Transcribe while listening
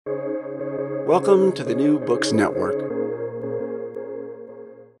Welcome to the New Books Network.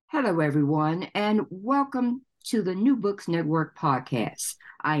 Hello, everyone, and welcome to the New Books Network podcast.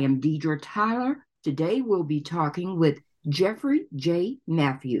 I am Deidre Tyler. Today, we'll be talking with Jeffrey J.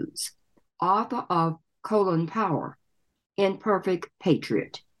 Matthews, author of Colin Powell, Imperfect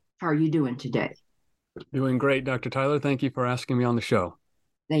Patriot. How are you doing today? Doing great, Dr. Tyler. Thank you for asking me on the show.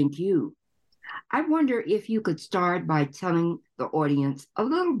 Thank you. I wonder if you could start by telling the audience a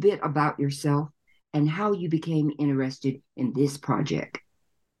little bit about yourself and how you became interested in this project.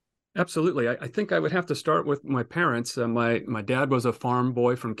 Absolutely. I think I would have to start with my parents. My dad was a farm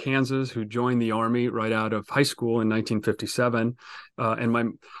boy from Kansas who joined the Army right out of high school in 1957,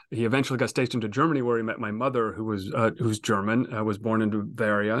 he eventually got stationed to Germany, where he met my mother, who's German, was born in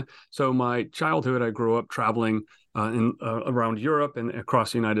Bavaria. So my childhood, I grew up traveling around Europe and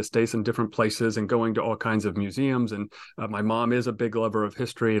across the United States in different places and going to all kinds of museums. And my mom is a big lover of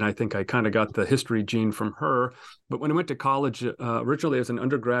history, and I think I kind of got the history gene from her. But when I went to college, originally as an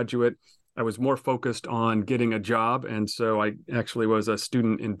undergraduate, I was more focused on getting a job. And so I actually was a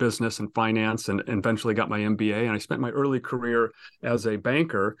student in business and finance and eventually got my MBA. And I spent my early career as a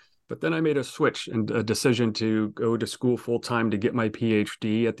banker. But then I made a switch and a decision to go to school full time to get my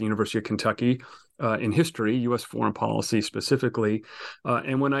PhD at the University of Kentucky in history, U.S. foreign policy specifically.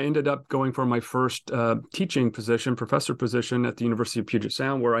 And when I ended up going for my first teaching position, professor position at the University of Puget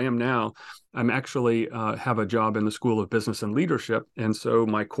Sound, where I am now, I'm actually have a job in the School of Business and Leadership. And so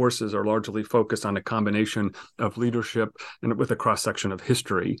my courses are largely focused on a combination of leadership and with a cross-section of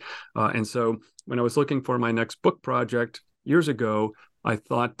history. And so when I was looking for my next book project years ago, I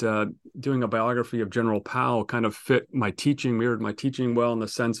thought doing a biography of General Powell kind of mirrored my teaching well, in the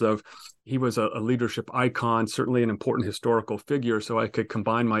sense of he was a leadership icon, certainly an important historical figure. So I could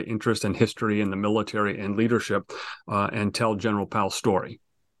combine my interest in history and the military and leadership and tell General Powell's story.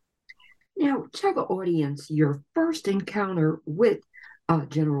 Now, tell the audience your first encounter with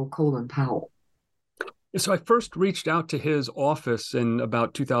General Colin Powell. So I first reached out to his office in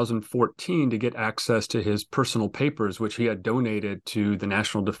about 2014 to get access to his personal papers, which he had donated to the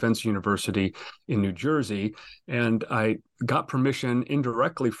National Defense University in New Jersey. And I got permission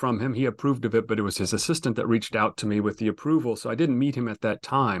indirectly from him. He approved of it, but it was his assistant that reached out to me with the approval. So I didn't meet him at that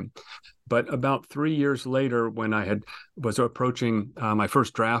time. But about 3 years later, when I was approaching my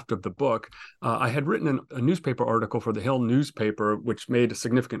first draft of the book, I had written a newspaper article for the Hill newspaper, which made a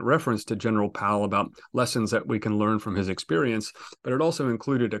significant reference to General Powell about lessons that we can learn from his experience. But it also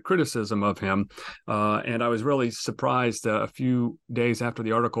included a criticism of him. And I was really surprised a few days after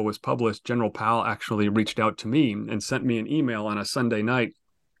the article was published, General Powell actually reached out to me and sent me an email on a Sunday night.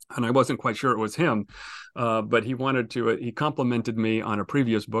 And I wasn't quite sure it was him, but he complimented me on a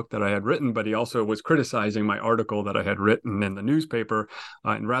previous book that I had written, but he also was criticizing my article that I had written in the newspaper.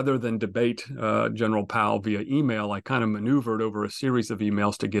 And rather than debate General Powell via email, I kind of maneuvered over a series of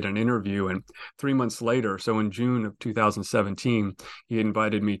emails to get an interview. And 3 months later, so in June of 2017, he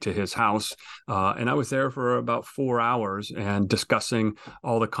invited me to his house. And I was there for about 4 hours and discussing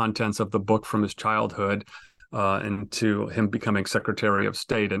all the contents of the book from his childhood and to him becoming Secretary of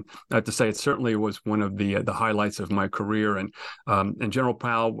State. And I have to say, it certainly was one of the highlights of my career. And General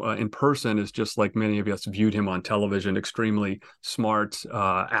Powell in person is just like many of us viewed him on television: extremely smart,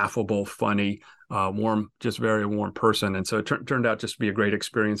 affable, funny, warm, just very warm person. And so it turned out just to be a great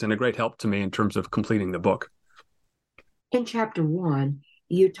experience and a great help to me in terms of completing the book. In chapter 1,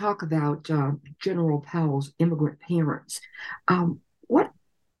 you talk about General Powell's immigrant parents. What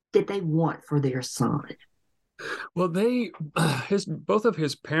did they want for their son? Well, both of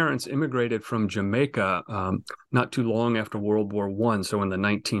his parents immigrated from Jamaica not too long after World War I, so in the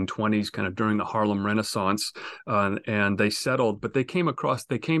 1920s, kind of during the Harlem Renaissance, and they settled. But they came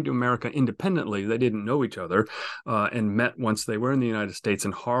to America independently. They didn't know each other, and met once they were in the United States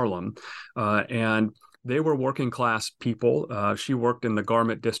in Harlem, and they were working class people. She worked in the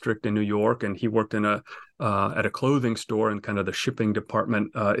garment district in New York, and he worked in at a clothing store in kind of the shipping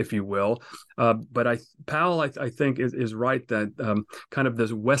department, if you will. But Powell, I think, is right that kind of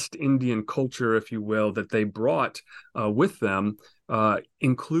this West Indian culture, if you will, that they brought with them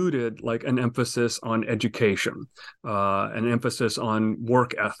included like an emphasis on education, an emphasis on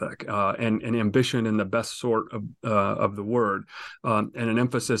work ethic, and ambition in the best sort of the word, and an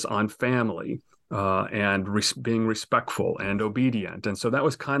emphasis on family. And being respectful and obedient. And so that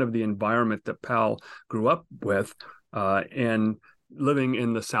was kind of the environment that Powell grew up with. And living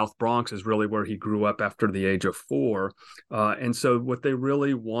in the South Bronx is really where he grew up after the age of 4. And so what they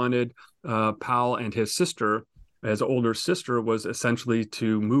really wanted Powell and his sister his older sister, was essentially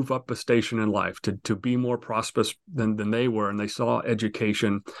to move up a station in life, to be more prosperous than they were. And they saw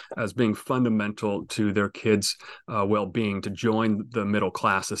education as being fundamental to their kids' well-being. To join the middle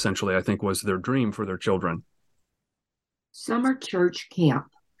class, essentially, I think, was their dream for their children. Summer church camp.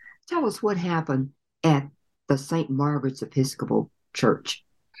 Tell us what happened at the St. Margaret's Episcopal Church.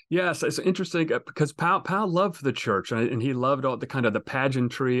 Yes, it's interesting because Powell loved the church, and he loved all the kind of the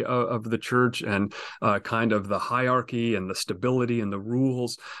pageantry of the church, and kind of the hierarchy and the stability and the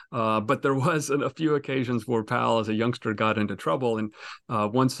rules. But there was a few occasions where Powell, as a youngster, got into trouble. And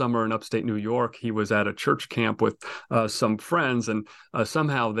one summer in upstate New York, he was at a church camp with some friends, and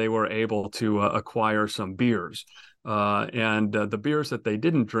somehow they were able to acquire some beers. And the beers that they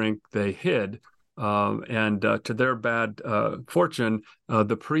didn't drink, they hid. And to their bad fortune,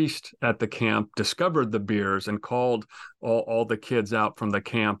 the priest at the camp discovered the beers and called all the kids out from the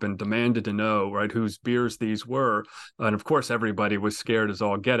camp and demanded to know, right, whose beers these were. And of course, everybody was scared as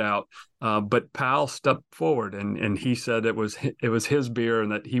all get out. But Powell stepped forward and he said it was his beer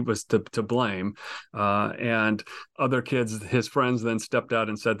and that he was to blame. And other kids, his friends, then stepped out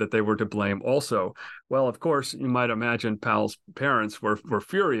and said that they were to blame also. Well, of course, you might imagine Powell's parents were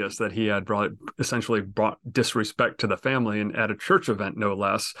furious that he had essentially brought disrespect to the family, and at a church event, no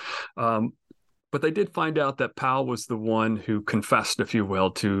less. But they did find out that Powell was the one who confessed, if you will,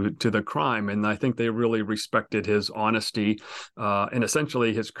 to the crime. And I think they really respected his honesty and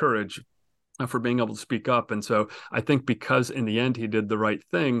essentially his courage for being able to speak up. And so I think because in the end he did the right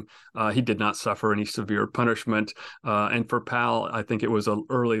thing, he did not suffer any severe punishment. And for Powell, I think it was an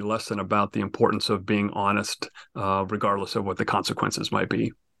early lesson about the importance of being honest, regardless of what the consequences might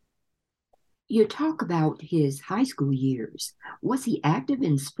be. You talk about his high school years. Was he active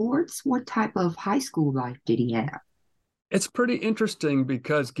in sports? What type of high school life did he have? It's pretty interesting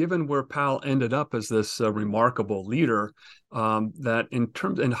because given where Powell ended up as this remarkable leader, that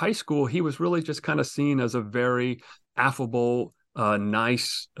in high school, he was really just kind of seen as a very affable,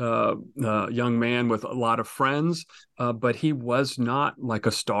 nice young man with a lot of friends, but he was not like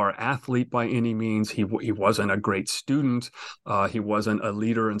a star athlete by any means. He wasn't a great student. He wasn't a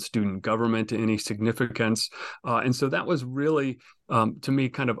leader in student government to any significance. And so that was really, to me,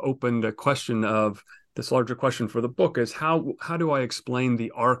 kind of opened the question of, this larger question for the book is how do I explain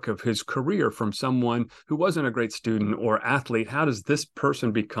the arc of his career from someone who wasn't a great student or athlete? How does this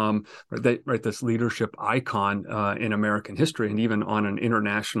person become this leadership icon in American history and even on an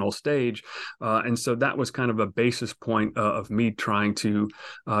international stage? And so that was kind of a basis point of me trying to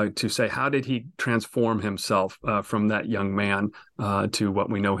say, how did he transform himself from that young man to what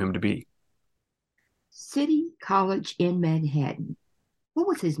we know him to be? City College in Manhattan. What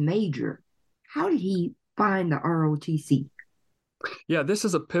was his major? How did he find the ROTC? Yeah, this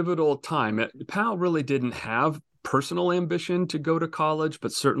is a pivotal time. Powell really didn't have personal ambition to go to college,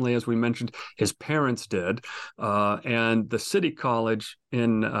 but certainly, as we mentioned, his parents did. And the City College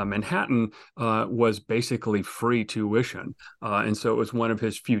in Manhattan was basically free tuition. And so it was one of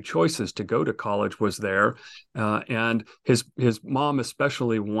his few choices to go to college was there. And his mom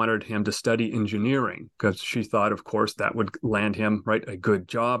especially wanted him to study engineering because she thought, of course, that would land him a good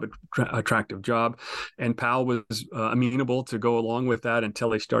job, attractive job. And Powell was amenable to go along with that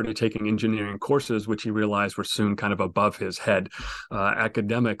until he started taking engineering courses, which he realized were soon kind of above his head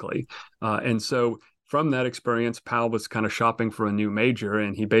academically. And so from that experience, Powell was kind of shopping for a new major,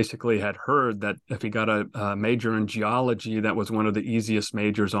 and he basically had heard that if he got a major in geology, that was one of the easiest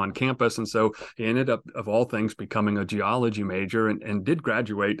majors on campus. And so he ended up, of all things, becoming a geology major and did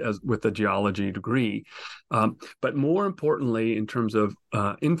graduate with a geology degree. But more importantly, in terms of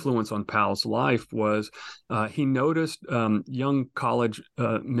influence on Powell's life was he noticed young college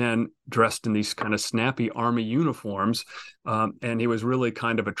men dressed in these kind of snappy Army uniforms. And he was really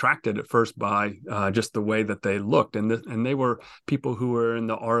kind of attracted at first by just the way that they looked. And they were people who were in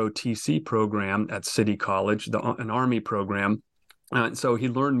the ROTC program at City College, an Army program. So he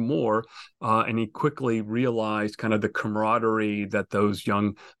learned more, and he quickly realized kind of the camaraderie that those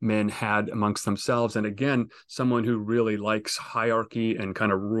young men had amongst themselves. And again, someone who really likes hierarchy and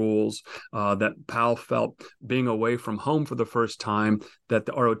kind of rules, that Powell felt being away from home for the first time, that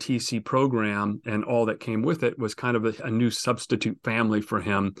the ROTC program and all that came with it was kind of a new substitute family for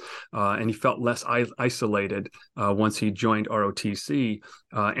him. And he felt less isolated once he joined ROTC,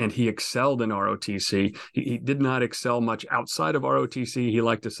 and he excelled in ROTC. He did not excel much outside of ROTC, ROTC. He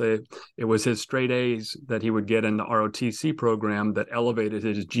liked to say it was his straight A's that he would get in the ROTC program that elevated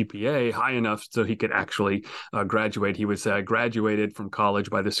his GPA high enough so he could actually graduate. He would say, I graduated from college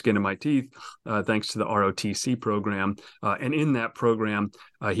by the skin of my teeth, thanks to the ROTC program. And in that program,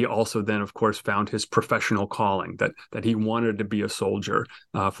 he also then, of course, found his professional calling, that he wanted to be a soldier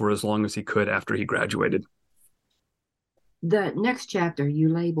for as long as he could after he graduated. The next chapter you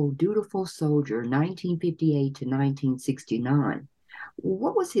label Dutiful Soldier, 1958 to 1969.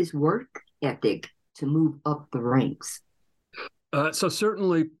 What was his work ethic to move up the ranks? So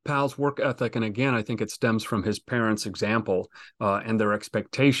certainly Powell's work ethic, and again, I think it stems from his parents' example and their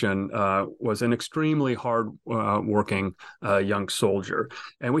expectation, was an extremely hard-working young soldier.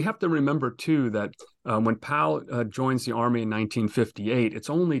 And we have to remember, too, that when Powell joins the Army in 1958, it's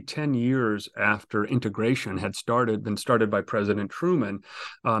only 10 years after integration had been started by President Truman.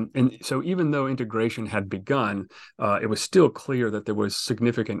 And so even though integration had begun, it was still clear that there was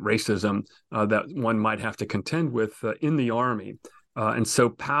significant racism that one might have to contend with in the Army. And so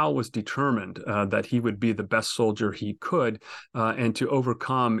Powell was determined that he would be the best soldier he could and to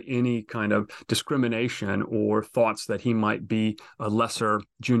overcome any kind of discrimination or thoughts that he might be a lesser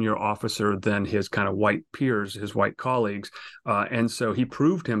junior officer than his kind of white peers, his white colleagues. And so he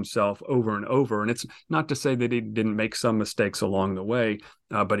proved himself over and over. And it's not to say that he didn't make some mistakes along the way,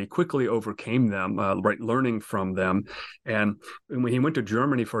 but he quickly overcame them, learning from them. And when he went to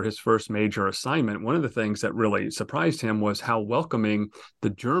Germany for his first major assignment, one of the things that really surprised him was how welcoming the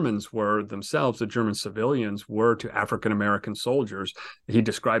Germans were themselves, the German civilians were to African-American soldiers. He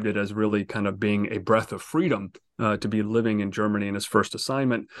described it as really kind of being a breath of freedom to be living in Germany in his first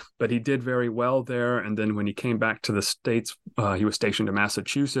assignment, but he did very well there. And then when he came back to the States, he was stationed in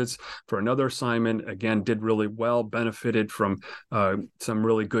Massachusetts for another assignment, again, did really well, benefited from some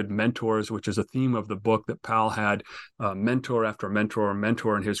really good mentors, which is a theme of the book, that Powell had mentor after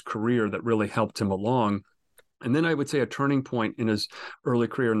mentor in his career that really helped him along. And then I would say a turning point in his early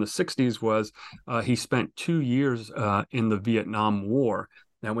career in the 60s was he spent 2 years in the Vietnam War.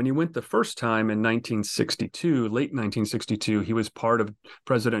 Now, when he went the first time in 1962, late 1962, he was part of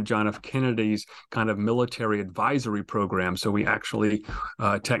President John F. Kennedy's kind of military advisory program. So we actually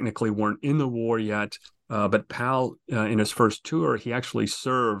technically weren't in the war yet. But Powell, in his first tour, he actually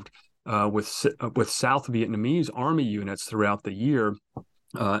served with South Vietnamese Army units throughout the year.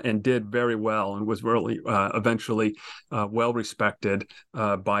 And did very well and was really eventually well respected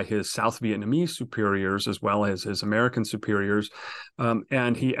by his South Vietnamese superiors as well as his American superiors.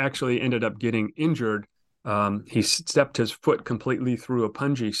 And he actually ended up getting injured. He stepped his foot completely through a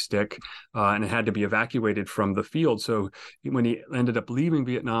punji stick and had to be evacuated from the field. So when he ended up leaving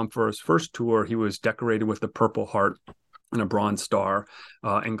Vietnam for his first tour, he was decorated with the Purple Heart and a Bronze Star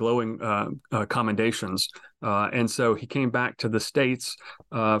and glowing commendations. And so he came back to the States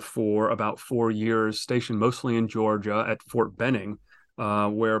for about 4 years, stationed mostly in Georgia at Fort Benning,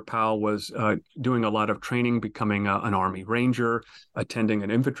 where Powell was doing a lot of training, becoming an Army Ranger, attending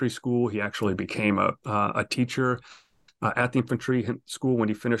an infantry school. He actually became a teacher at the infantry school when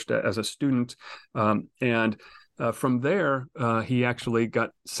he finished as a student. From there, he actually got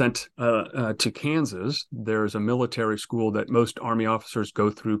sent to Kansas. There's a military school that most Army officers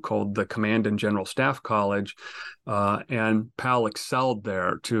go through called the Command and General Staff College. And Powell excelled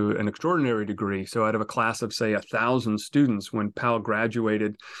there to an extraordinary degree. So out of a class of, say, 1,000 students, when Powell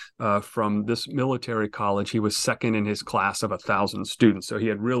graduated from this military college, he was second in his class of 1,000 students. So he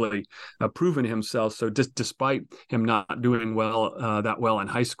had really proven himself. So despite him not doing that well in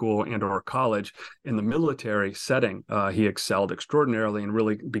high school and or college, in the military setting, he excelled extraordinarily and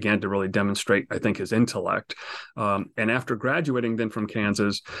really began to really demonstrate, I think, his intellect. And after graduating then from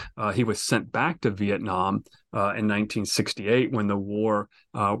Kansas, he was sent back to Vietnam in 1968 when the war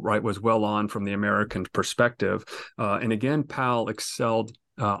was well on from the American perspective. And again, Powell excelled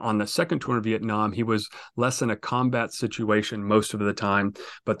on the second tour in Vietnam. He was less in a combat situation most of the time,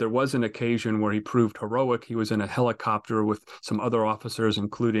 but there was an occasion where he proved heroic. He was in a helicopter with some other officers,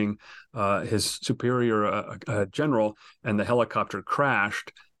 including his superior general, and the helicopter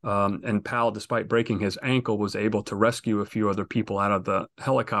crashed. And Powell, despite breaking his ankle, was able to rescue a few other people out of the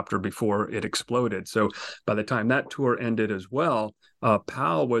helicopter before it exploded. So by the time that tour ended as well,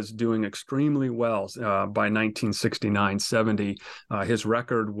 Powell was doing extremely well by 1969-70. His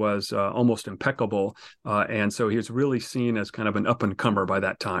record was almost impeccable. And so he was really seen as kind of an up-and-comer by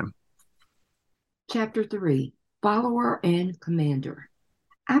that time. Chapter 3, Follower and Commander.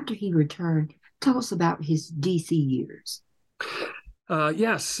 After he returned, tell us about his DC years.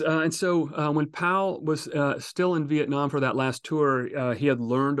 Yes. And so when Powell was still in Vietnam for that last tour, he had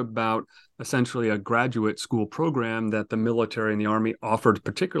learned about essentially a graduate school program that the military and the Army offered,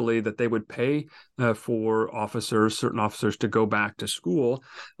 particularly that they would pay for certain officers to go back to school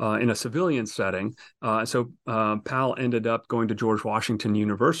in a civilian setting. So Powell ended up going to George Washington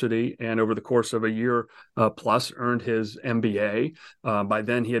University, and over the course of a year plus earned his MBA. By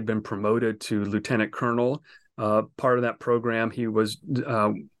then, he had been promoted to lieutenant colonel. Part of that program, he was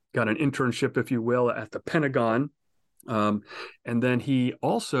got an internship, if you will, at the Pentagon. And then he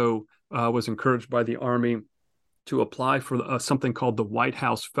also was encouraged by the Army to apply for something called the White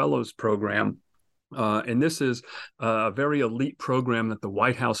House Fellows Program. And this is a very elite program that the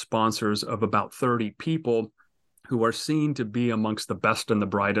White House sponsors of about 30 people who are seen to be amongst the best and the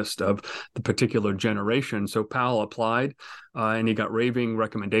brightest of the particular generation. So Powell applied, and he got raving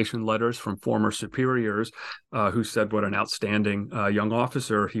recommendation letters from former superiors who said what an outstanding young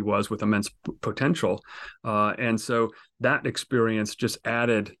officer he was with immense potential. And so that experience just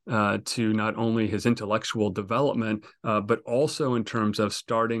added to not only his intellectual development, but also in terms of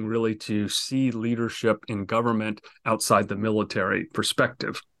starting really to see leadership in government outside the military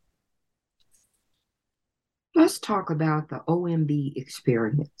perspective. Let's talk about the OMB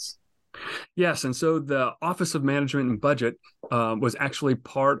experience. Yes, and so the Office of Management and Budget was actually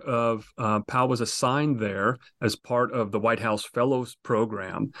part of, Powell was assigned there as part of the White House Fellows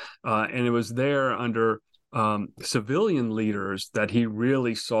Program, and it was there under civilian leaders that he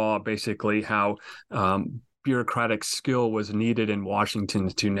really saw basically how bureaucratic skill was needed in Washington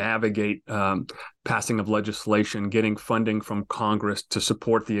to navigate passing of legislation, getting funding from Congress to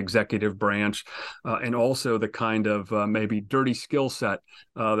support the executive branch, and also the kind of maybe dirty skill set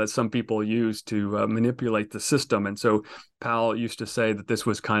that some people use to manipulate the system. And so Powell used to say that this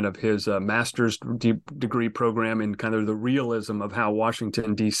was kind of his master's degree program in kind of the realism of how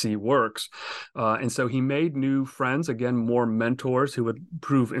Washington, D.C. works. And so he made new friends, again, more mentors who would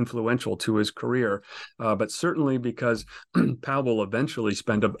prove influential to his career. But certainly because Powell will eventually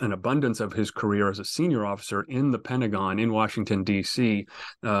spend an abundance of his career as a senior officer in the Pentagon in Washington, D.C.,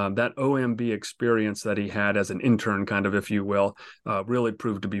 that OMB experience that he had as an intern, kind of, if you will, really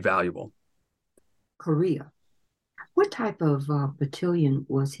proved to be valuable. Korea. What type of battalion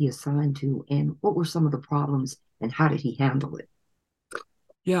was he assigned to, and what were some of the problems, and how did he handle it?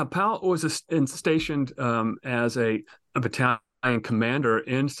 Yeah, Powell was stationed as a battalion commander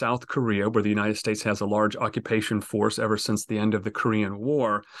in South Korea, where the United States has a large occupation force ever since the end of the Korean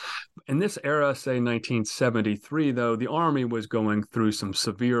War. In this era, say 1973, though, the Army was going through some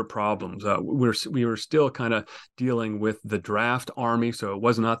severe problems. We were still kind of dealing with the draft Army, so it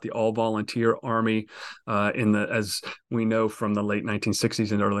was not the all-volunteer Army. As we know from the late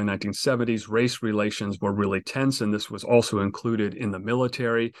 1960s and early 1970s, race relations were really tense, and this was also included in the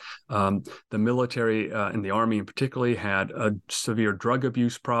military. The military and the Army in particular had a severe drug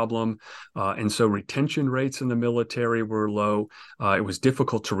abuse problem, and so retention rates in the military were low. It was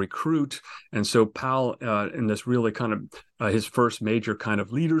difficult to recruit, and so Powell, in this really kind of his first major kind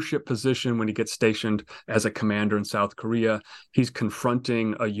of leadership position when he gets stationed as a commander in South Korea, he's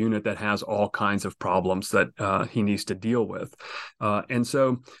confronting a unit that has all kinds of problems that he needs to deal with. And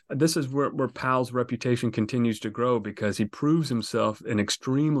so this is where Powell's reputation continues to grow, because he proves himself an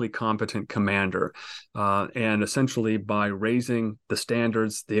extremely competent commander. And essentially by raising the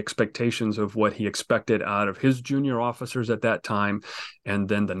standards, the expectations of what he expected out of his junior officers at that time, and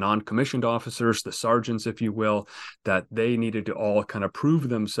then the non-commissioned officers, the sergeants, if you will, that they needed to all kind of prove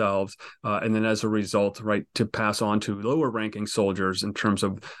themselves, and then as a result, right, to pass on to lower ranking soldiers in terms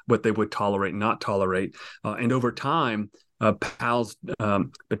of what they would tolerate, not tolerate. And over time, Powell's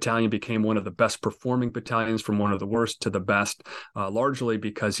battalion became one of the best performing battalions, from one of the worst to the best, largely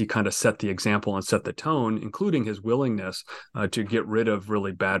because he kind of set the example and set the tone, including his willingness to get rid of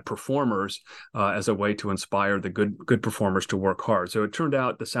really bad performers as a way to inspire the good performers to work hard. So it turned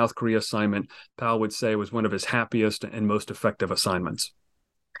out the South Korea assignment, Powell would say, was one of his happiest and most effective assignments.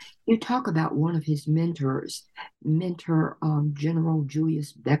 You talk about one of his mentors, General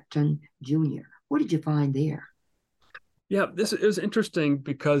Julius Beckton Jr. What did you find there? Yeah, this is interesting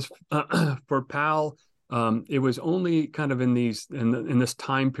because for Powell, it was only kind of in this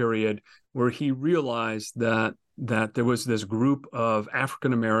time period where he realized that that there was this group of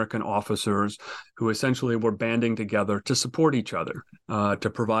African-American officers who essentially were banding together to support each other, to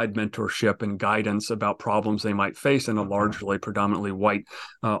provide mentorship and guidance about problems they might face in a largely predominantly white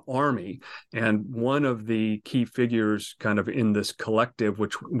army. And one of the key figures kind of in this collective,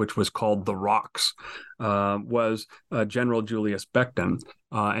 which was called the Rocks, was General Julius Becton.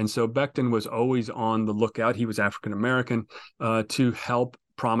 And so Becton was always on the lookout. He was African-American, to help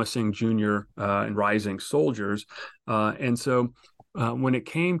promising junior and rising soldiers. And so when it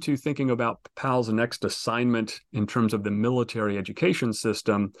came to thinking about Powell's next assignment in terms of the military education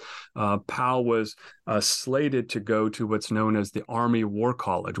system, Powell was slated to go to what's known as the Army War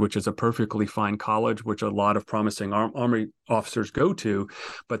College, which is a perfectly fine college, which a lot of promising Army officers go to.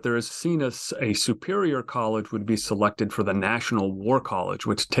 But there is seen as a superior college would be selected for the National War College,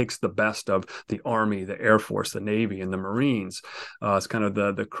 which takes the best of the Army, the Air Force, the Navy, and the Marines. It's kind of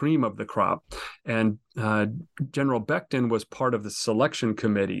the cream of the crop. And General Becton was part of the selection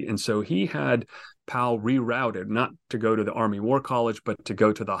committee. And so he had Powell rerouted, not to go to the Army War College, but to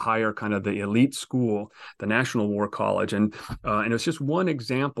go to the higher kind of the elite school, the National War College. And it's just one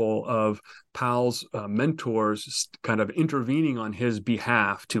example of Powell's mentors kind of intervening on his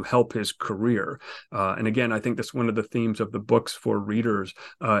behalf to help his career. And again, I think that's one of the themes of the books for readers,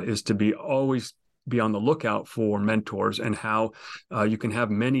 is to always be on the lookout for mentors, and how you can have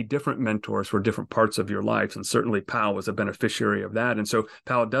many different mentors for different parts of your life. And certainly Powell was a beneficiary of that. And so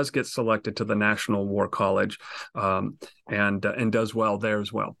Powell does get selected to the National War College, and does well there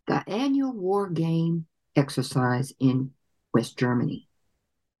as well. The annual war game exercise in West Germany.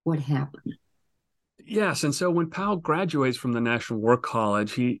 What happened? Yes. And so when Powell graduates from the National War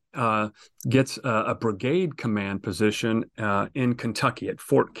College, he gets a brigade command position in Kentucky at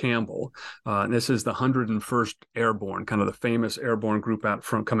Fort Campbell. And this is the 101st Airborne, kind of the famous airborne group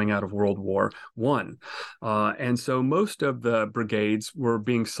coming out of World War I. And so most of the brigades were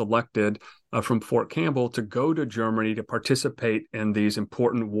being selected from Fort Campbell to go to Germany to participate in these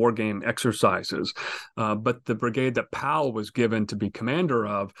important war game exercises. But the brigade that Powell was given to be commander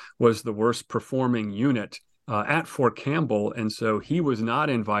of was the worst performing unit at Fort Campbell. And so he was not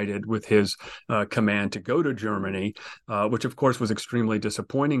invited with his command to go to Germany, which of course was extremely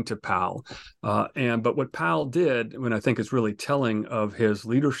disappointing to Powell. But what Powell did, when I think is really telling of his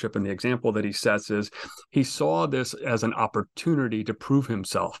leadership and the example that he sets, is he saw this as an opportunity to prove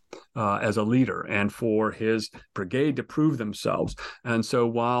himself as a leader and for his brigade to prove themselves. And so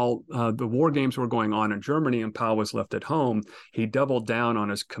while the war games were going on in Germany and Powell was left at home, he doubled down on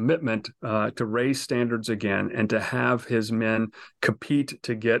his commitment to raise standards again and to have his men compete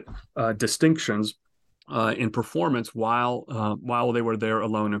to get distinctions in performance while they were there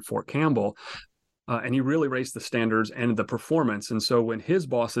alone in Fort Campbell. And he really raised the standards and the performance. And so when his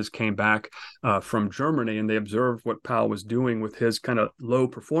bosses came back from Germany and they observed what Powell was doing with his kind of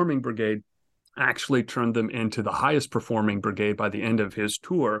low-performing brigade, actually turned them into the highest performing brigade by the end of his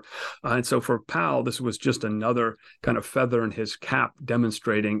tour. And so for Powell, this was just another kind of feather in his cap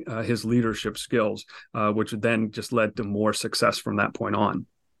demonstrating his leadership skills, which then just led to more success from that point on.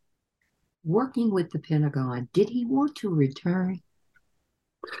 Working with the Pentagon, did he want to return?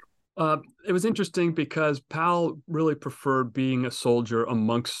 It was interesting because Powell really preferred being a soldier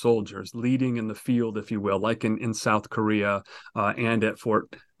amongst soldiers, leading in the field, if you will, like in South Korea and at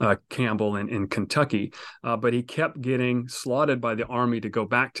Fort Campbell in Kentucky. But he kept getting slotted by the Army to go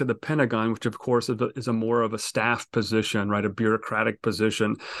back to the Pentagon, which of course is a more of a staff position, right? A bureaucratic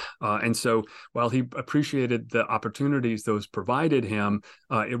position. And so while he appreciated the opportunities those provided him,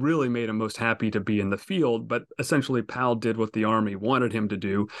 it really made him most happy to be in the field. But essentially Powell did what the Army wanted him to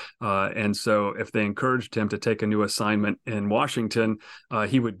do. And so if they encouraged him to take a new assignment in Washington,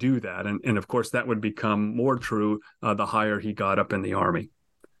 he would do that. And of course, that would become more true the higher he got up in the Army.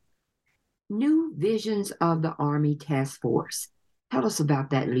 New visions of the Army Task Force. Tell us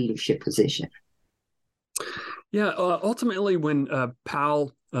about that leadership position. Yeah, ultimately, when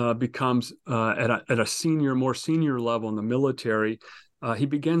Powell becomes at a more senior level in the military, he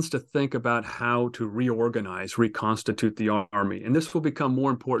begins to think about how to reconstitute the Army. And this will become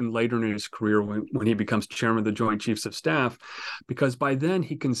more important later in his career when he becomes chairman of the Joint Chiefs of Staff, because by then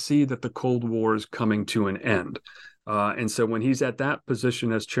he can see that the Cold War is coming to an end. And so when he's at that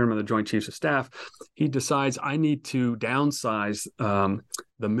position as chairman of the Joint Chiefs of Staff, he decides, I need to downsize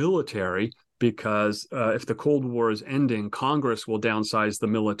the military, because if the Cold War is ending, Congress will downsize the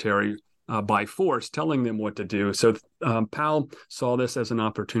military by force, telling them what to do. So Powell saw this as an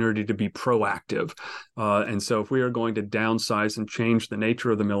opportunity to be proactive. And so if we are going to downsize and change the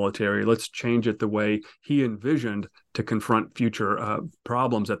nature of the military, let's change it the way he envisioned to confront future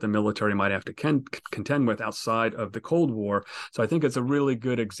problems that the military might have to contend with outside of the Cold War. So I think it's a really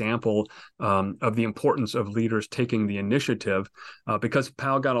good example of the importance of leaders taking the initiative, because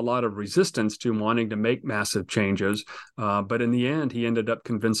Powell got a lot of resistance to wanting to make massive changes. But in the end, he ended up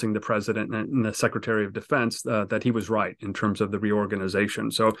convincing the president and the Secretary of Defense that he was right in terms of the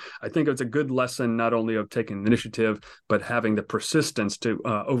reorganization. So I think it's a good lesson not only of taking the initiative, but having the persistence to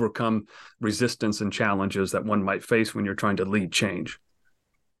overcome resistance and challenges that one might face when you're trying to lead change.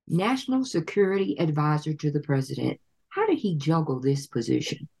 National Security Advisor to the President. How did he juggle this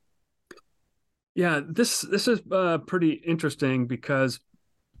position? Yeah, this is pretty interesting because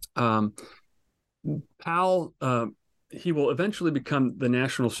Powell, he will eventually become the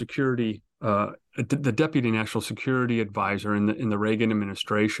national security, the deputy national security advisor in the Reagan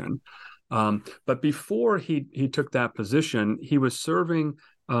administration. But before he took that position, he was serving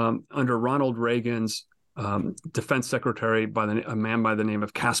under Ronald Reagan's defense secretary, a man by the name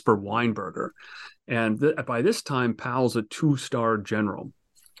of Caspar Weinberger. And by this time, Powell's a two-star general.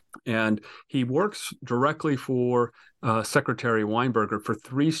 And he works directly for Secretary Weinberger for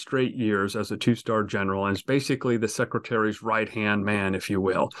 3 straight years as a two-star general, and is basically the secretary's right-hand man, if you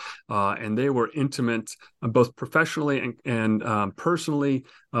will. And they were intimate, both professionally and personally.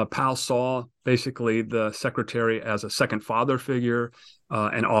 Powell saw basically the secretary as a second father figure,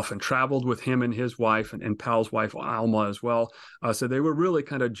 and often traveled with him and his wife, and Powell's wife, Alma, as well. So they were really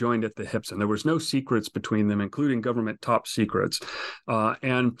kind of joined at the hips, and there was no secrets between them, including government top secrets.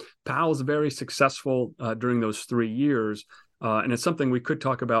 And Powell was very successful during those 3 years. And it's something we could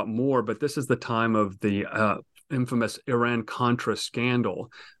talk about more, but this is the time of the infamous Iran-Contra scandal,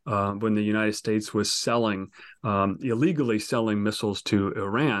 when the United States was illegally selling missiles to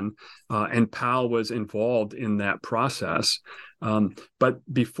Iran, and Powell was involved in that process. But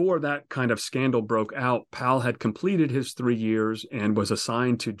before that kind of scandal broke out, Powell had completed his 3 years and was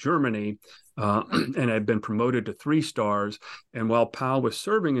assigned to Germany, and had been promoted to 3 stars. And while Powell was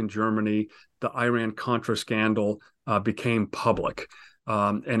serving in Germany, the Iran-Contra scandal became public.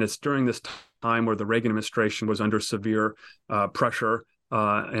 And it's during this time where the Reagan administration was under severe pressure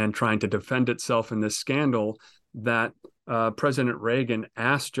and trying to defend itself in this scandal that President Reagan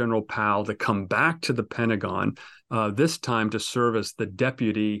asked General Powell to come back to the Pentagon, this time to serve as the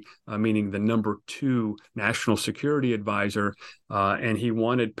deputy, meaning the number 2 national security advisor. And he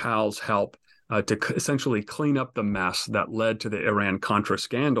wanted Powell's help to essentially clean up the mess that led to the Iran-Contra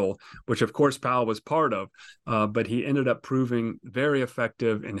scandal, which of course Powell was part of, but he ended up proving very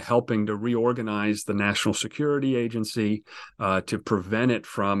effective in helping to reorganize the National Security Agency, to prevent it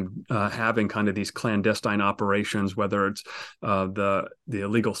from having kind of these clandestine operations, whether it's the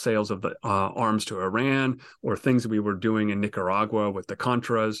illegal sales of the arms to Iran or things we were doing in Nicaragua with the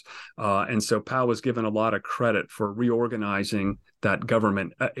Contras. And so Powell was given a lot of credit for reorganizing that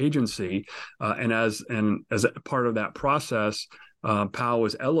government agency. And as a part of that process, Powell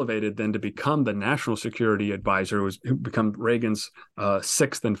was elevated then to become the national security advisor, who became Reagan's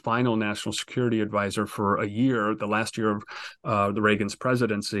 6th and final national security advisor for a year, the last year of the Reagan's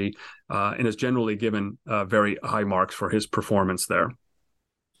presidency, and is generally given very high marks for his performance there.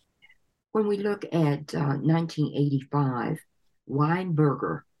 When we look at 1985,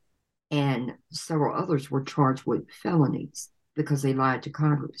 Weinberger and several others were charged with felonies because they lied to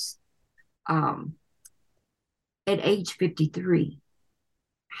Congress. At age 53,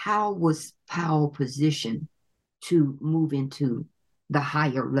 how was Powell positioned to move into the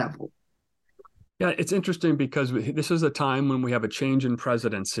higher level? Yeah, it's interesting because this is a time when we have a change in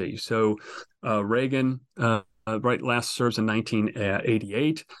presidency. So Reagan last serves in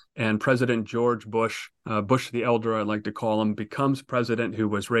 1988, and President George Bush, Bush the Elder, I like to call him, becomes president, who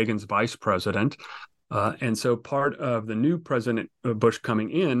was Reagan's vice president. And so part of the new President Bush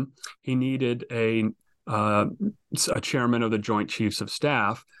coming in, he needed a chairman of the Joint Chiefs of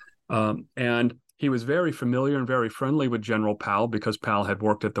Staff. And he was very familiar and very friendly with General Powell because Powell had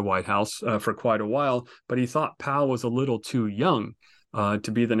worked at the White House for quite a while, but he thought Powell was a little too young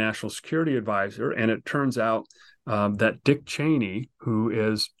to be the national security advisor. And it turns out that Dick Cheney, who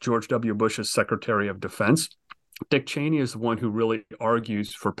is George W. Bush's Secretary of Defense, Dick Cheney is the one who really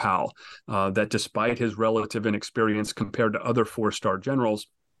argues for Powell, that despite his relative inexperience compared to other 4-star generals,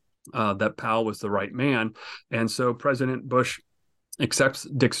 that Powell was the right man. And so President Bush accepts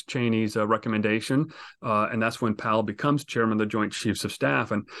Dick Cheney's recommendation, and that's when Powell becomes chairman of the Joint Chiefs of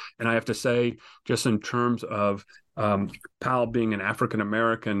Staff. And I have to say, just in terms of Powell being an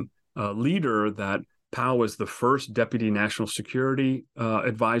African-American leader, that Powell was the first deputy national security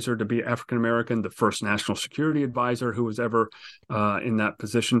advisor to be African American, the first national security advisor who was ever in that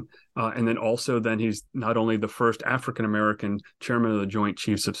position. And then he's not only the first African American chairman of the Joint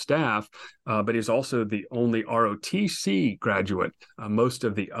Chiefs of Staff, but he's also the only ROTC graduate. Most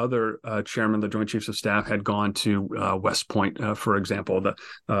of the other chairmen of the Joint Chiefs of Staff had gone to West Point, for example,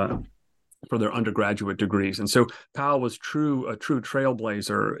 for their undergraduate degrees. And so Powell was a true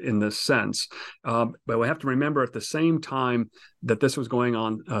trailblazer in this sense. But we have to remember at the same time that this was going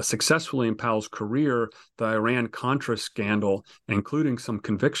on successfully in Powell's career, the Iran-Contra scandal, including some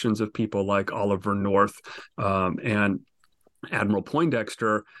convictions of people like Oliver North and Admiral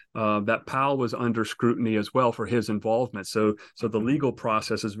Poindexter, that Powell was under scrutiny as well for his involvement. So the legal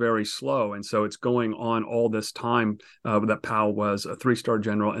process is very slow. And so it's going on all this time that Powell was a 3-star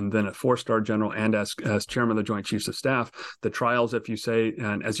general and then a 4-star general. And as chairman of the Joint Chiefs of Staff, the trials, if you say,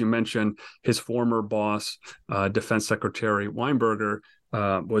 and as you mentioned, his former boss, Defense Secretary Weinberger,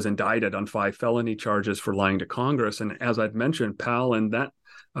 was indicted on 5 felony charges for lying to Congress. And as I've mentioned, Powell and that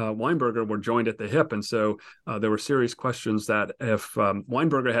Weinberger were joined at the hip. And so there were serious questions that if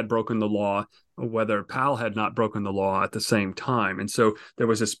Weinberger had broken the law, whether Powell had not broken the law at the same time. And so there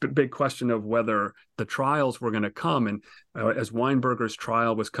was this big question of whether the trials were going to come. And as Weinberger's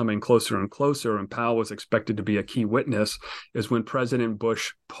trial was coming closer and closer, and Powell was expected to be a key witness, is when President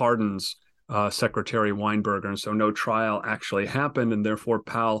Bush pardons Secretary Weinberger. And so no trial actually happened, and therefore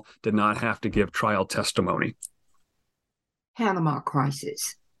Powell did not have to give trial testimony. Panama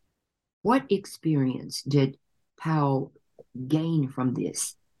crisis. What experience did Powell gain from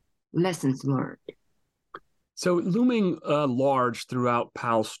this? Lessons learned. So looming large throughout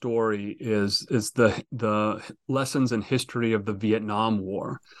Powell's story is the lessons and history of the Vietnam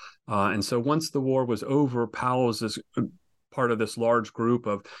War. And so once the war was over, Powell was part of this large group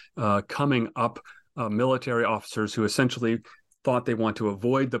of coming up military officers who essentially thought they want to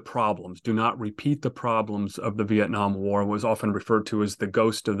avoid the problems, do not repeat the problems of the Vietnam War, was often referred to as the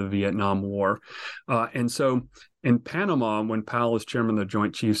ghost of the Vietnam War. And so in Panama, when Powell is chairman of the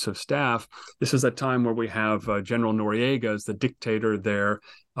Joint Chiefs of Staff, this is a time where we have General Noriega as the dictator there,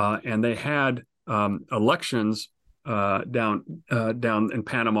 and they had elections down in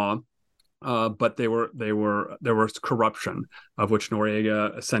Panama. But there was corruption, of which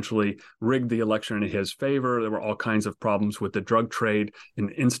Noriega essentially rigged the election in his favor. There were all kinds of problems with the drug trade and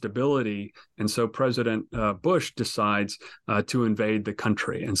instability. And so President Bush decides to invade the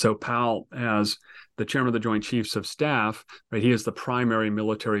country. And so Powell, as the chairman of the Joint Chiefs of Staff, right, he is the primary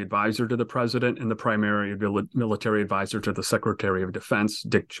military advisor to the president and the primary military advisor to the Secretary of Defense,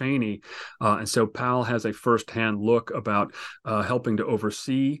 Dick Cheney. And so Powell has a firsthand look about helping to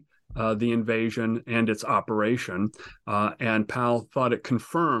oversee the invasion and its operation. And Powell thought it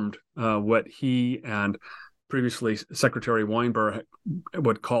confirmed what he and previously Secretary Weinberger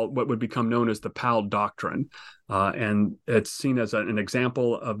what would become known as the Powell Doctrine. And it's seen as an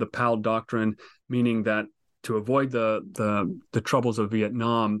example of the Powell Doctrine, meaning that to avoid the troubles of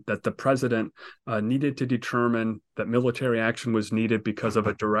Vietnam, that the president needed to determine that military action was needed because of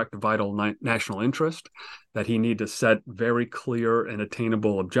a direct vital national interest, that he needed to set very clear and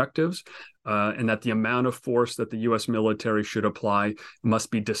attainable objectives, and that the amount of force that the U.S. military should apply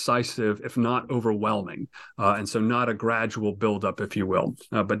must be decisive, if not overwhelming. And so not a gradual buildup, if you will,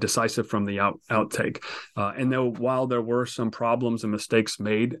 but decisive from the outtake. And though while there were some problems and mistakes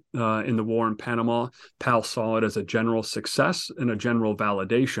made in the war in Panama, Powell saw it as a general success and a general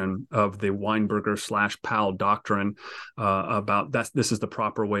validation of the Weinberger/Powell doctrine about that this is the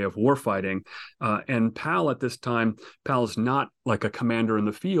proper way of warfighting. And Powell at this time, Powell's not like a commander in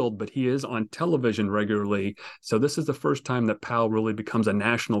the field, but he is on television regularly. So this is the first time that Powell really becomes a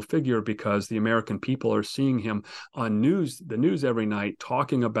national figure, because the American people are seeing him on the news every night,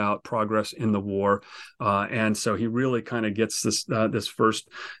 talking about progress in the war. And so he really kind of gets this first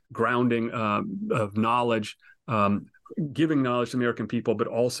grounding of knowledge, giving knowledge to the American people, but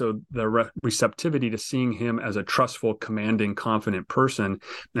also the receptivity to seeing him as a trustful, commanding, confident person.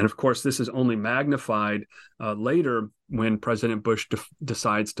 And of course, this is only magnified later when President Bush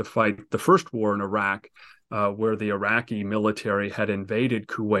decides to fight the first war in Iraq, where the Iraqi military had invaded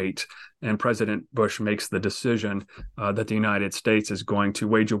Kuwait, and President Bush makes the decision that the United States is going to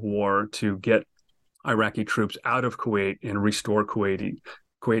wage a war to get Iraqi troops out of Kuwait and restore Kuwaiti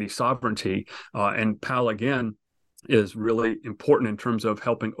sovereignty. And Powell, again, is really important in terms of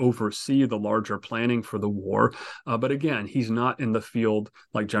helping oversee the larger planning for the war. But again, he's not in the field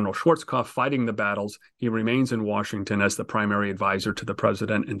like General Schwarzkopf fighting the battles. He remains in Washington as the primary advisor to the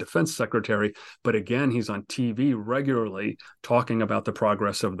president and defense secretary. But again, he's on TV regularly talking about the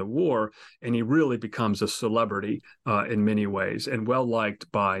progress of the war, and he really becomes a celebrity in many ways, and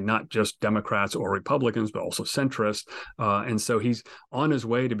well-liked by not just Democrats or Republicans, but also centrists. And so he's on his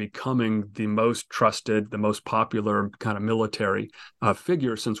way to becoming the most trusted, the most popular kind of military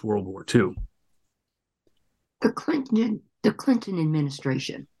figure since World War II. The Clinton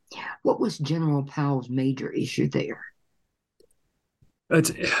administration. What was General Powell's major issue there?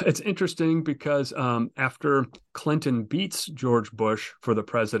 It's interesting because after Clinton beats George Bush for the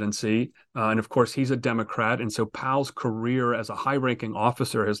presidency, and of course he's a Democrat, and so Powell's career as a high-ranking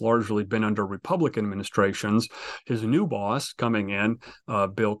officer has largely been under Republican administrations. His new boss coming in,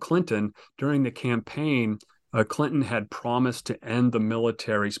 Bill Clinton, during the campaign, Clinton had promised to end the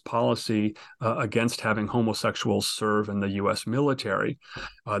military's policy against having homosexuals serve in the U.S. military.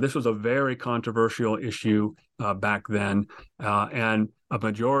 This was a very controversial issue back then, and a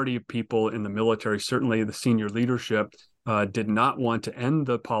majority of people in the military, certainly the senior leadership, did not want to end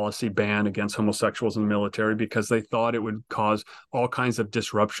the policy ban against homosexuals in the military because they thought it would cause all kinds of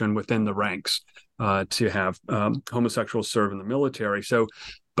disruption within the ranks to have homosexuals serve in the military.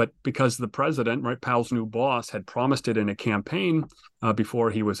 But because the president, right, Powell's new boss, had promised it in a campaign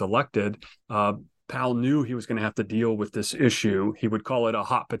before he was elected, Powell knew he was going to have to deal with this issue. He would call it a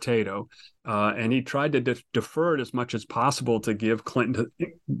hot potato, and he tried to defer it as much as possible to give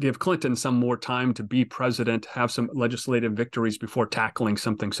Clinton some more time to be president, have some legislative victories before tackling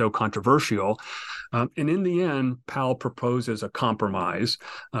something so controversial. And in the end, Powell proposes a compromise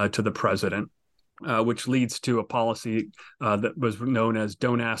to the president, which leads to a policy that was known as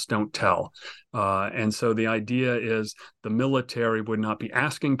 "Don't Ask, Don't Tell." And so the idea is the military would not be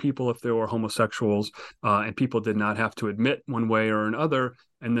asking people if they were homosexuals, and people did not have to admit one way or another,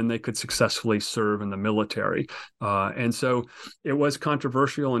 and then they could successfully serve in the military. And so it was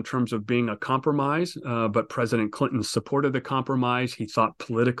controversial in terms of being a compromise, but President Clinton supported the compromise. He thought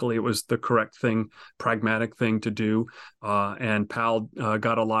politically it was the correct thing, pragmatic thing to do, and Powell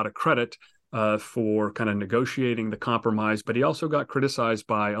got a lot of credit for kind of negotiating the compromise, but he also got criticized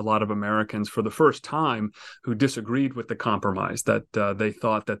by a lot of Americans for the first time who disagreed with the compromise, that they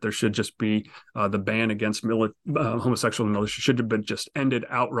thought that there should just be the ban against homosexual militia should have been just ended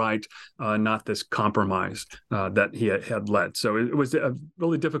outright, not this compromise that he had led. So it was a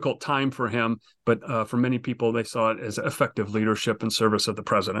really difficult time for him, but for many people, they saw it as effective leadership and service of the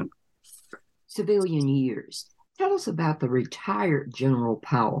president. Civilian years. Tell us about the retired General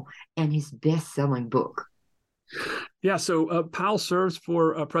Powell and his best-selling book. Yeah, so Powell serves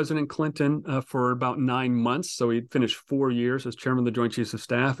for President Clinton for about 9 months. So he finished 4 years as chairman of the Joint Chiefs of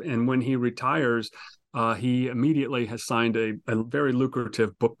Staff. And when he retires, he immediately has signed a very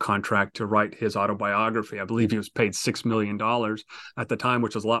lucrative book contract to write his autobiography. I believe he was paid $6 million at the time,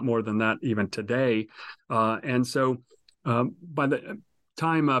 which is a lot more than that even today. And so by the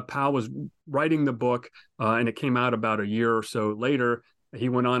time Powell was writing the book, and it came out about a year or so later, he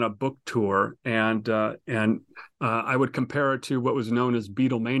went on a book tour, and I would compare it to what was known as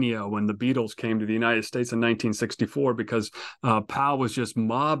Beatlemania when the Beatles came to the United States in 1964, because Powell was just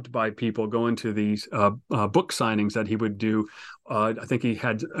mobbed by people going to these book signings that he would do. I think he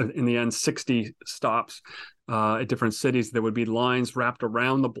had, in the end, 60 stops at different cities. There would be lines wrapped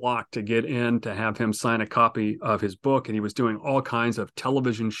around the block to get in to have him sign a copy of his book. And he was doing all kinds of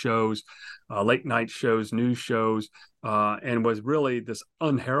television shows, late night shows, news shows, and was really this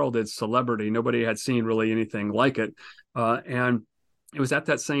unheralded celebrity. Nobody had seen really anything like it. And it was at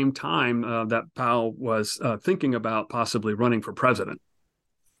that same time that Powell was thinking about possibly running for president.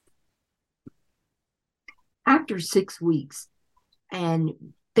 After 6 weeks and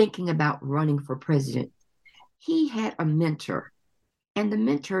thinking about running for president, he had a mentor, and the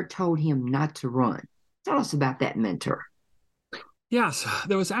mentor told him not to run. Tell us about that mentor. Yes,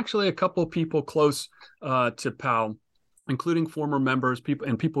 there was actually a couple of people close to Powell, including former members,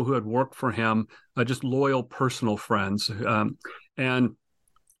 people who had worked for him, just loyal personal friends. And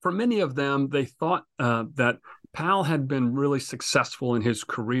for many of them, they thought that Powell had been really successful in his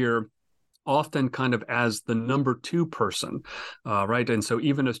career, often kind of as the number two person, right? And so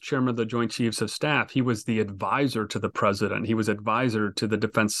even as chairman of the Joint Chiefs of Staff, he was the advisor to the president. He was advisor to the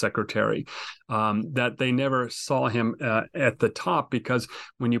defense secretary, that they never saw him at the top, because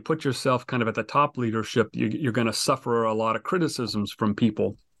when you put yourself kind of at the top leadership, you're going to suffer a lot of criticisms from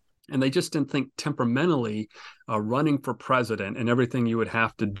people. And they just didn't think temperamentally running for president and everything you would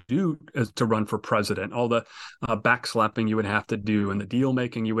have to do to run for president, all the backslapping you would have to do and the deal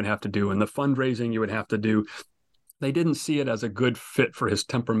making you would have to do and the fundraising you would have to do. They didn't see it as a good fit for his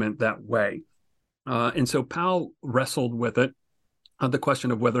temperament that way. And so Powell wrestled with it, the question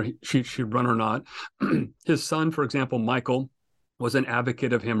of whether she should run or not. His son, for example, Michael, was an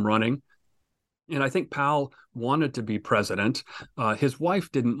advocate of him running. And I think Powell wanted to be president. His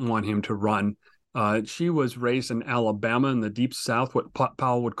wife didn't want him to run. She was raised in Alabama in the Deep South, what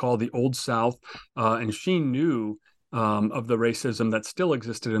Powell would call the Old South, and she knew of the racism that still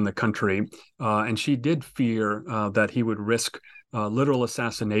existed in the country. And she did fear that he would risk literal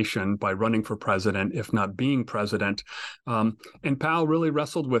assassination by running for president, if not being president. And Powell really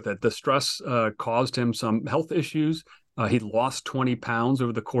wrestled with it. The stress caused him some health issues. He lost 20 pounds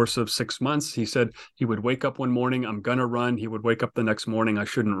over the course of 6 months. He said he would wake up one morning, I'm going to run. He would wake up the next morning, I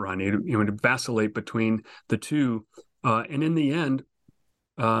shouldn't run. He would vacillate between the two. And in the end,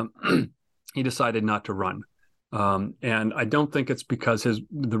 he decided not to run. And I don't think it's because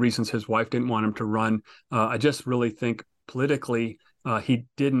the reasons his wife didn't want him to run. I just really think politically, he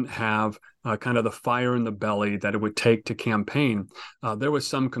didn't have kind of the fire in the belly that it would take to campaign. There was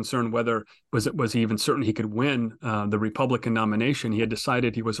some concern whether was he even certain he could win the Republican nomination. He had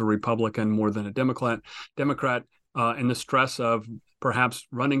decided he was a Republican more than a Democrat, and the stress of perhaps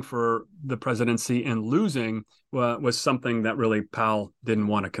running for the presidency and losing was something that really Powell didn't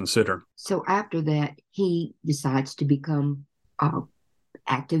want to consider. So after that, he decides to become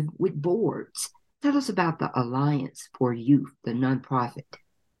active with boards. Tell us about the Alliance for Youth, the nonprofit.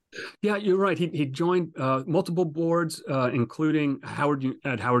 Yeah, you're right. He joined multiple boards, including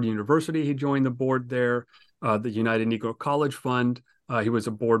at Howard University. He joined the board there, the United Negro College Fund. He was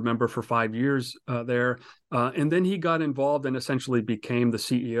a board member for 5 years there. And then he got involved and essentially became the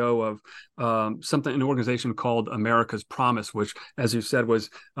CEO of an organization called America's Promise, which, as you said, was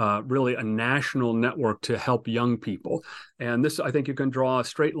really a national network to help young people. And this, I think you can draw a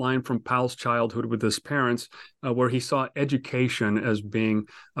straight line from Powell's childhood with his parents, where he saw education as being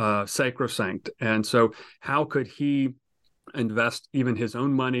sacrosanct. And so how could he invest even his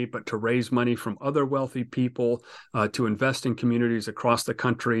own money, but to raise money from other wealthy people, to invest in communities across the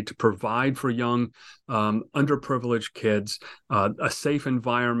country, to provide for young, underprivileged kids a safe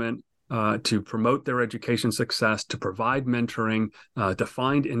environment, to promote their education success, to provide mentoring, to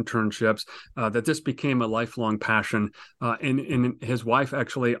find internships, that this became a lifelong passion. And his wife,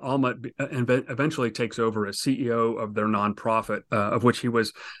 actually, Alma, eventually takes over as CEO of their nonprofit, of which he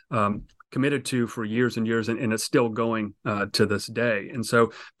was committed to for years and years, and it's still going to this day. And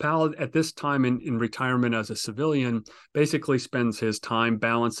so Powell, at this time in retirement as a civilian, basically spends his time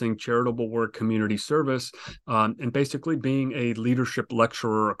balancing charitable work, community service, and basically being a leadership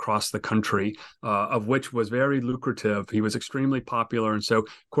lecturer across the country, of which was very lucrative. He was extremely popular, and so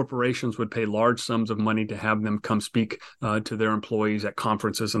corporations would pay large sums of money to have them come speak to their employees at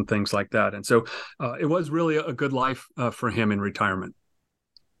conferences and things like that. And so it was really a good life for him in retirement.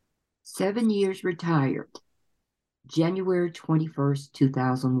 7 years retired, January 21st,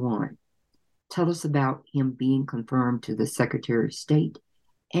 2001. Tell us about him being confirmed to the Secretary of State.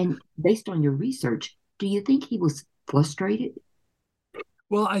 And based on your research, do you think he was frustrated?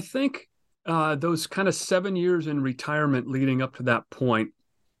 Well, I think those kind of 7 years in retirement leading up to that point,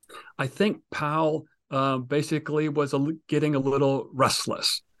 I think Powell basically was getting a little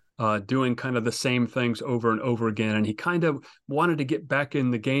restless. Doing kind of the same things over and over again. And he kind of wanted to get back in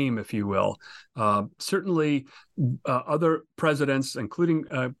the game, if you will. Certainly, other presidents, including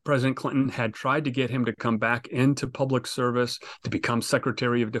President Clinton, had tried to get him to come back into public service, to become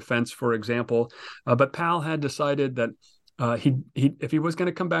Secretary of Defense, for example. But Powell had decided that if he was going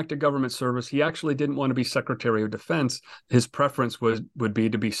to come back to government service, he actually didn't want to be Secretary of Defense. His preference would be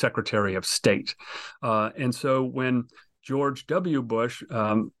to be Secretary of State. And so when George W. Bush,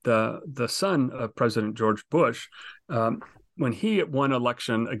 the son of President George Bush, when he won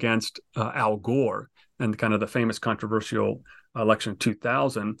election against Al Gore and kind of the famous controversial election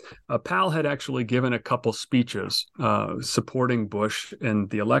 2000, Powell had actually given a couple speeches supporting Bush in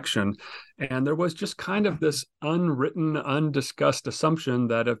the election. And there was just kind of this unwritten, undiscussed assumption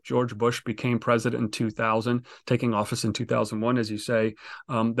that if George Bush became president in 2000, taking office in 2001, as you say,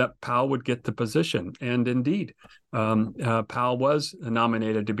 that Powell would get the position. And indeed, Powell was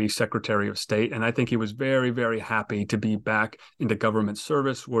nominated to be Secretary of State. And I think he was very, very happy to be back into government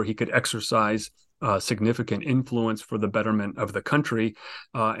service where he could exercise significant influence for the betterment of the country.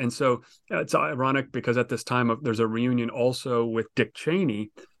 And so it's ironic because at this time there's a reunion also with Dick Cheney,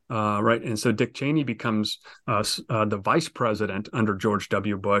 right? And so Dick Cheney becomes the vice president under George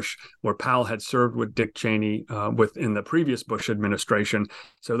W. Bush, where Powell had served with Dick Cheney within the previous Bush administration.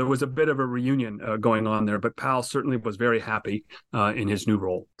 So there was a bit of a reunion going on there, but Powell certainly was very happy in his new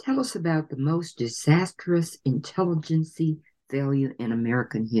role. Tell us about the most disastrous intelligence failure in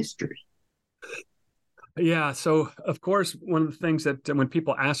American history. Yeah, so of course, one of the things that when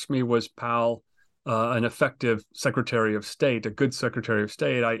people asked me, was Powell an effective Secretary of State, a good Secretary of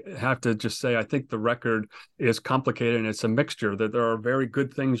State, I have to just say I think the record is complicated and it's a mixture. That there are very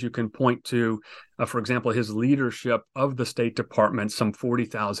good things you can point to. For example, his leadership of the State Department, some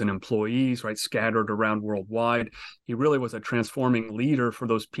 40,000 employees, right, scattered around worldwide. He really was a transforming leader for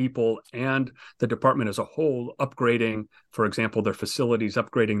those people and the department as a whole, upgrading, for example, their facilities,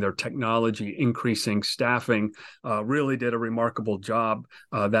 upgrading their technology, increasing staffing, really did a remarkable job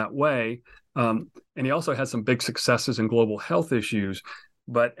that way. And he also had some big successes in global health issues.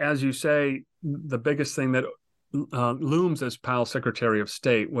 But as you say, the biggest thing that looms as Powell's Secretary of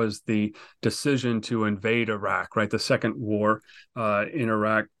State was the decision to invade Iraq, right? The second war in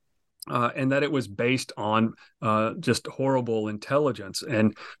Iraq. And that it was based on just horrible intelligence.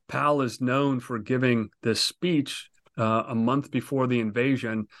 And Powell is known for giving this speech a month before the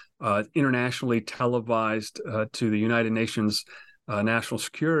invasion, internationally televised to the United Nations National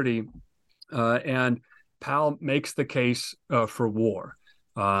Security. And Powell makes the case for war,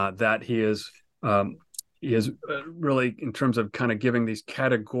 that he is really, in terms of kind of giving these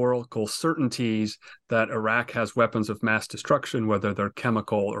categorical certainties that Iraq has weapons of mass destruction, whether they're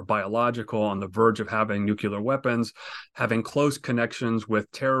chemical or biological, on the verge of having nuclear weapons, having close connections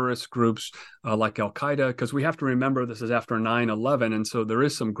with terrorist groups like Al-Qaeda, because we have to remember this is after 9/11, and so there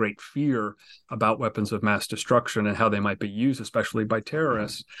is some great fear about weapons of mass destruction and how they might be used, especially by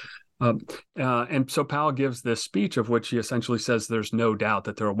terrorists. And so Powell gives this speech of which he essentially says there's no doubt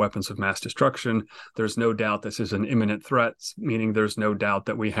that there are weapons of mass destruction. There's no doubt this is an imminent threat, meaning there's no doubt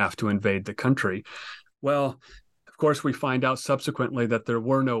that we have to invade the country. Well, of course, we find out subsequently that there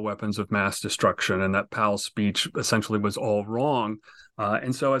were no weapons of mass destruction and that Powell's speech essentially was all wrong.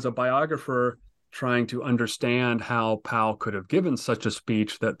 And so as a biographer, trying to understand how Powell could have given such a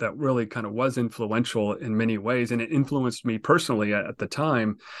speech that really kind of was influential in many ways, and it influenced me personally at the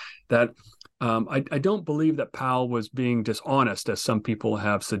time, that I don't believe that Powell was being dishonest, as some people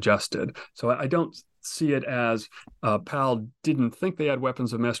have suggested. So I don't see it as Powell didn't think they had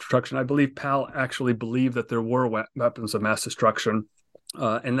weapons of mass destruction. I believe Powell actually believed that there were weapons of mass destruction,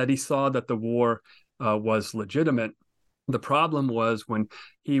 and that he saw that the war was legitimate. The problem was when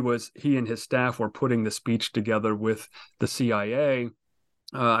he and his staff were putting the speech together with the CIA.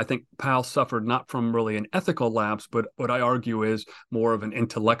 I think Powell suffered not from really an ethical lapse, but what I argue is more of an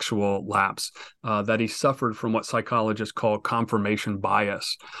intellectual lapse, that he suffered from what psychologists call confirmation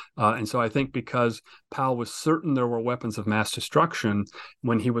bias. And so I think because Powell was certain there were weapons of mass destruction,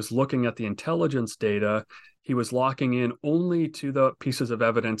 when he was looking at the intelligence data, he was locking in only to the pieces of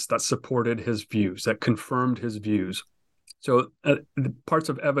evidence that supported his views, that confirmed his views. So the parts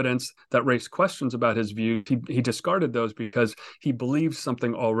of evidence that raised questions about his view, he discarded those because he believed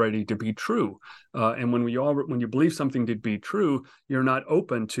something already to be true. And when you believe something to be true, you're not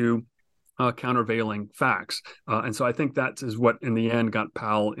open to countervailing facts. And so I think that is what in the end got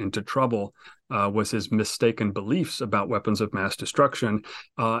Powell into trouble, was his mistaken beliefs about weapons of mass destruction.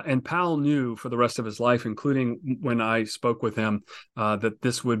 And Powell knew for the rest of his life, including when I spoke with him, that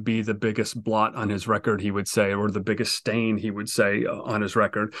this would be the biggest blot on his record, he would say, or the biggest stain, he would say, on his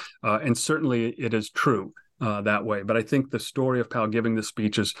record. And certainly it is true that way. But I think the story of Powell giving the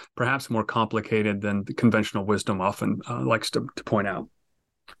speech is perhaps more complicated than the conventional wisdom often likes to point out.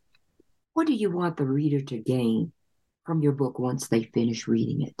 What do you want the reader to gain from your book once they finish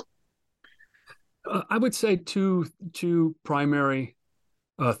reading it? I would say two primary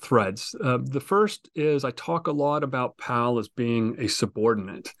threads. The first is I talk a lot about Powell as being a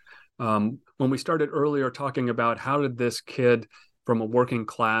subordinate. When we started earlier talking about how did this kid from a working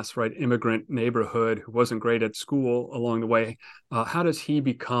class, right, immigrant neighborhood who wasn't great at school along the way, how does he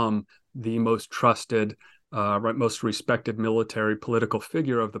become the most trusted, most respected military political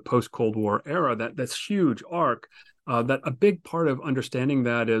figure of the post-Cold War era? That's huge arc. That a big part of understanding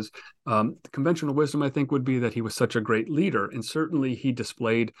that is the conventional wisdom, I think, would be that he was such a great leader. And certainly he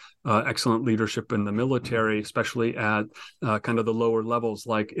displayed excellent leadership in the military, especially at kind of the lower levels,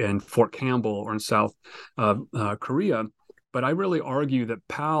 like in Fort Campbell or in South Korea. But I really argue that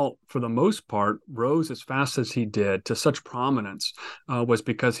Powell, for the most part, rose as fast as he did to such prominence was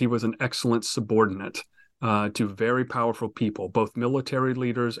because he was an excellent subordinate to very powerful people, both military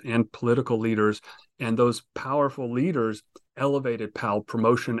leaders and political leaders. And those powerful leaders elevated Powell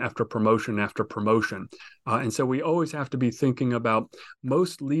promotion after promotion after promotion. And so we always have to be thinking about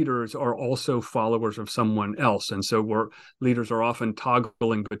most leaders are also followers of someone else. And so leaders are often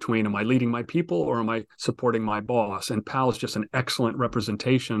toggling between, am I leading my people or am I supporting my boss? And Powell is just an excellent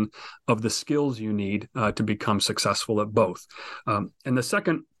representation of the skills you need to become successful at both. And the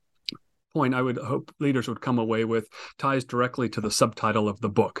second point I would hope leaders would come away with ties directly to the subtitle of the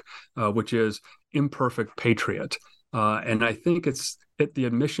book, which is Imperfect Patriot. And I think it's the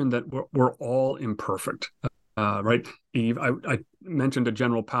admission that we're all imperfect, right? Eve, I mentioned to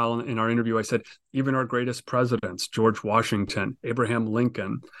General Powell in our interview, I said, even our greatest presidents, George Washington, Abraham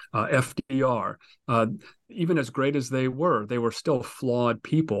Lincoln, FDR, even as great as they were still flawed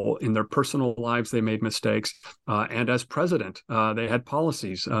people. In their personal lives, they made mistakes. And as president, they had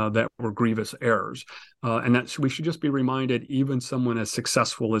policies that were grievous errors. And that we should just be reminded, even someone as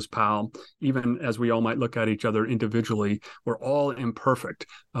successful as Powell, even as we all might look at each other individually, we're all imperfect.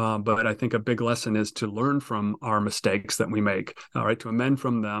 But I think a big lesson is to learn from our mistakes that we make, right, to amend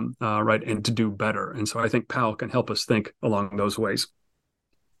from them, right, and to do better. And so I think Powell can help us think along those ways.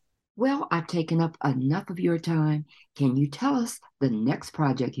 Well, I've taken up enough of your time. Can you tell us the next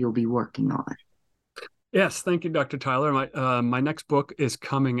project you'll be working on? Yes, thank you, Dr. Tyler. My next book is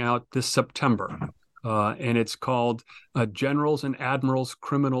coming out this September, and it's called Generals and Admirals,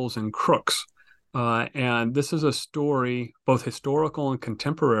 Criminals and Crooks. And this is a story, both historical and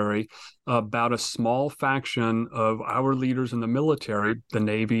contemporary, about a small faction of our leaders in the military, the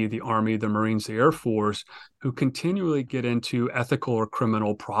Navy, the Army, the Marines, the Air Force, who continually get into ethical or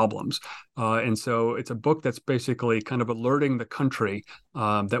criminal problems. And so it's a book that's basically kind of alerting the country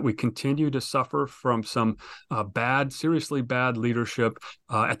that we continue to suffer from some seriously bad leadership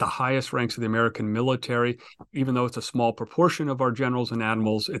at the highest ranks of the American military. Even though it's a small proportion of our generals and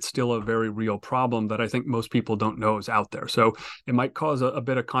admirals, it's still a very real problem that I think most people don't know is out there. So it might cause a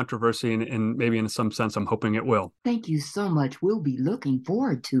bit of controversy, and maybe in some sense, I'm hoping it will. Thank you so much. We'll be looking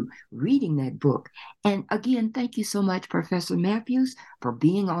forward to reading that book. And again, thank you so much, Professor Matthews, for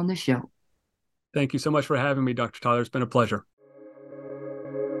being on the show. Thank you so much for having me, Dr. Tyler. It's been a pleasure.